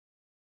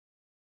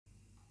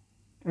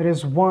It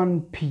is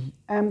 1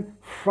 p.m.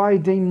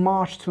 Friday,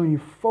 March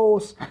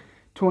 24th,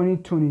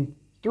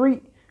 2023,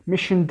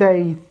 mission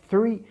day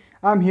 3.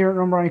 I'm here at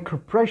Omrani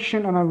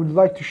Corporation and I would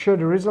like to share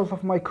the result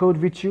of my code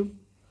with you.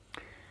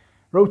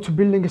 Road to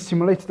building a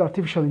simulated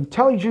artificial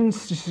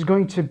intelligence. This is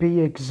going to be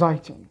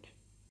exciting.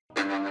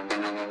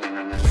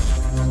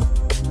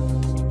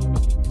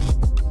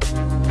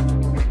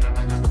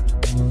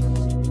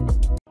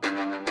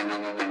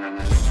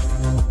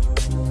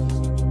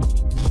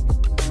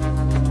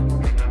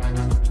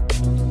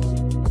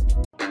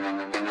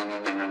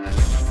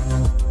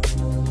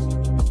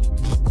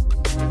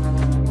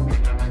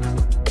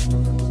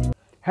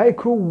 Hey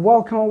crew,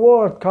 welcome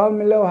aboard. Call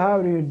me Leo,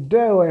 how do you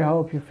do? I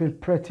hope you feel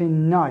pretty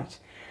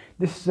nice.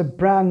 This is a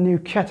brand new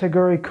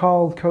category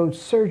called Code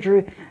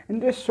Surgery. In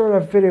this sort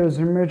of videos,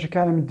 emerge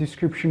academic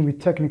description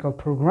with technical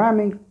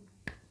programming.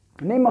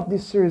 The name of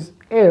this series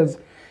is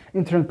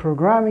Internet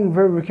Programming,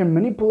 where we can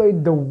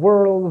manipulate the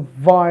world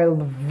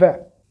wide web.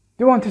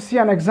 Do you want to see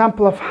an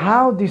example of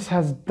how this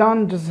has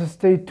done? Just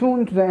stay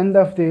tuned to the end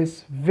of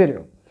this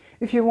video.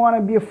 If you want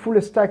to be a full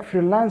stack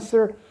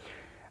freelancer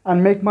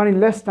and make money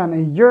less than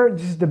a year,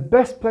 this is the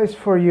best place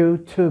for you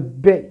to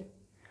be.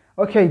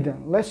 Okay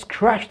then, let's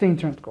crash the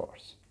internet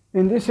course.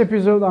 In this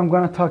episode, I'm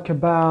going to talk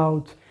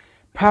about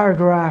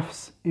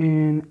paragraphs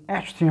in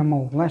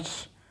HTML.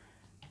 Let's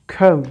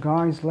code,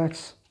 guys.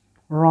 Let's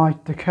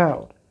write the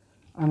code.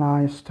 And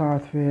I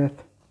start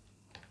with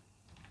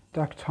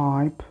doc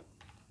type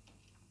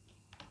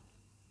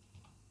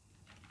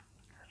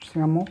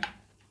HTML.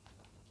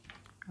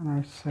 And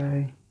I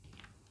say,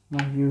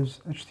 I use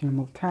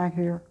HTML tag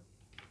here.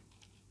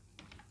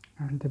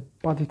 And the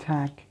body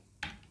tag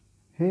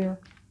here,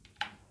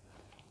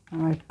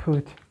 and I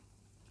put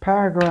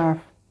paragraph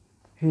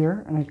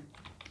here, and I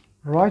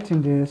write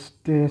in this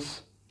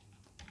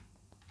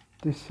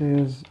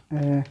is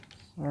a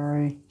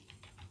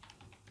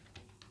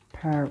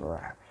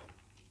paragraph.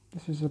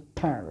 This is a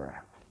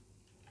paragraph.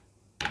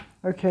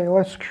 Okay,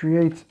 let's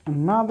create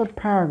another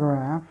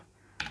paragraph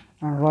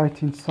and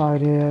write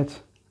inside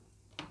it,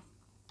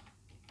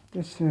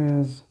 this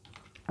is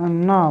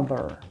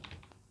another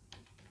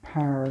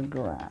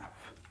paragraph.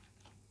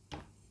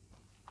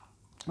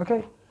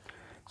 Okay,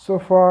 so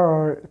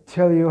far I'll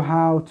tell you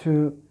how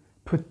to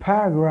put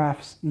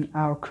paragraphs in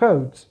our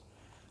codes.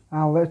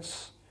 Now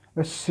let's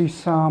see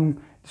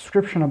some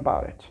description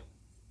about it.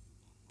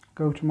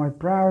 Go to my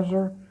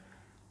browser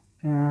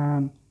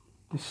and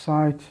this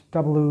site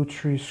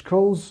W3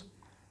 Schools.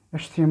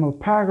 HTML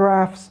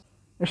paragraphs.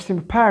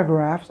 HTML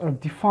paragraphs are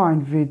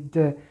defined with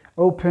the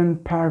open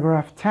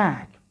paragraph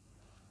tag.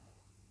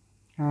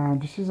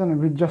 This is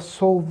we just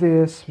solved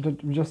this,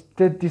 we just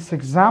did this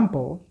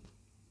example,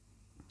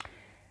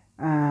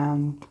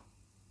 and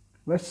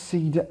let's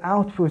see the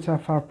output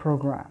of our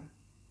program.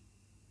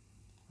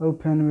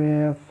 Open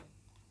with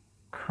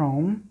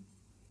Chrome,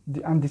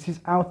 and this is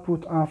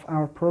output of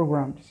our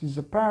program. This is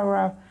a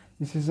paragraph,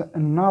 this is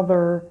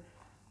another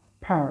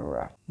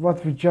paragraph,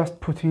 what we just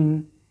put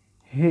in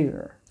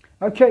here.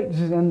 Okay,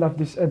 this is the end of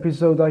this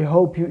episode. I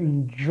hope you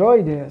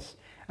enjoyed this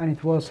and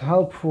it was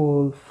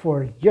helpful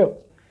for you.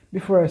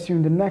 Before I see you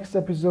in the next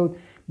episode,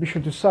 be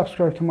sure to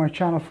subscribe to my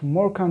channel for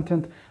more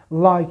content,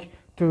 like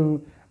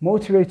to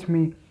motivate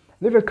me,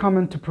 leave a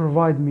comment to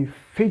provide me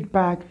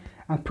feedback,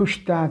 and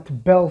push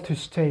that bell to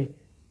stay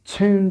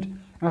tuned.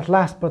 And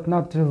last but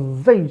not the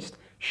least,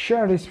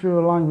 share this video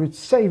along with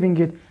saving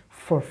it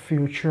for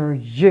future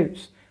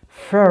use.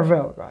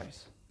 Farewell,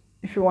 guys.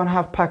 If you want to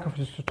have pack of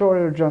this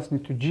tutorial, just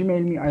need to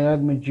Gmail me. I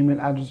add my Gmail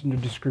address in the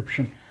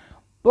description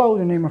below.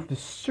 The name of the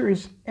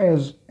series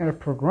is Internet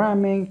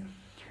Programming.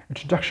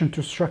 Introduction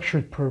to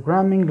Structured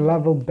Programming,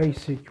 Level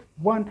Basic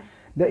 1.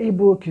 The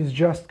ebook is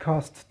just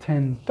cost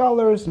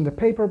 $10 and the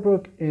paper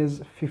book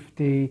is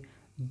 $50.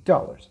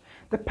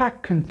 The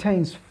pack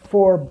contains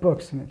 4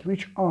 books in it,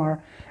 which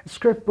are a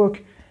script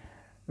book,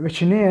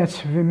 which in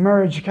it we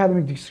merge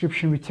academic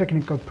description with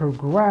technical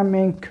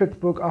programming,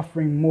 cookbook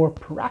offering more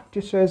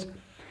practices,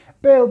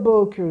 build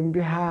book, we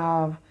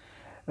have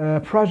a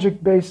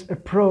project-based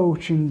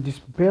approach in this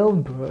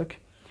build book,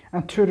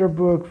 and tutor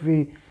book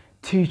we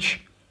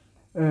teach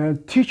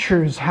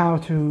teachers how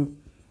to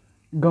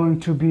going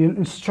to be an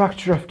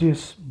instructor of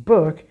this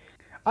book.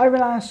 I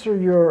will answer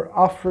your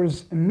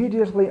offers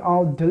immediately.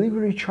 All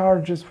delivery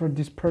charges for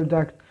this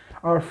product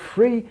are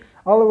free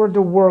all over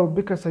the world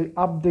because I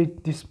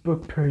update this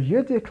book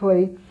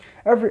periodically.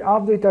 Every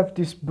update of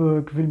this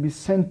book will be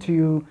sent to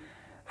you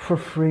for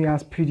free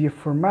as PDF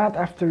format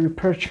after you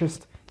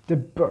purchased the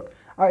book.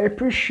 I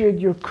appreciate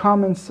your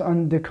comments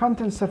on the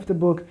contents of the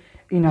book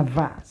in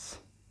advance.